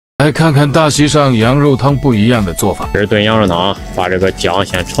来看看大席上羊肉汤不一样的做法。这是炖羊肉汤，把这个姜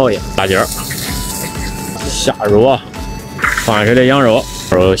先炒一下，辣椒下入啊，放水的羊肉，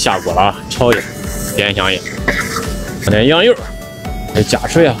肉下锅了，炒一下，点香叶，放点羊油，再加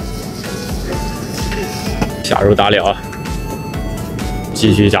水啊，下入大料，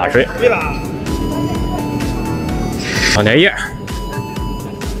继续加水，放点盐，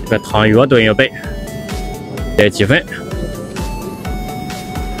这个汤越炖越白，再鸡粉。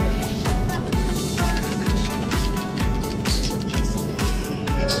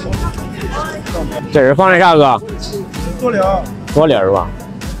 这是放的啥哥？佐料是吧？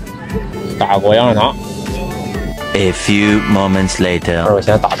大锅羊肉汤。A few moments later， 肉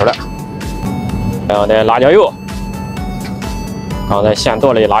先打出来，然后再辣椒油，刚才现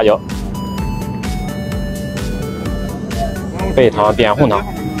剁了一辣椒，白汤变红汤，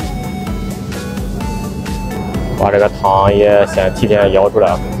把这个汤也先提前舀出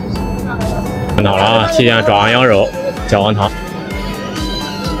来，看到了啊，提前抓完羊肉，浇完汤。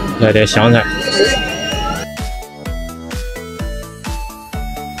来点香菜，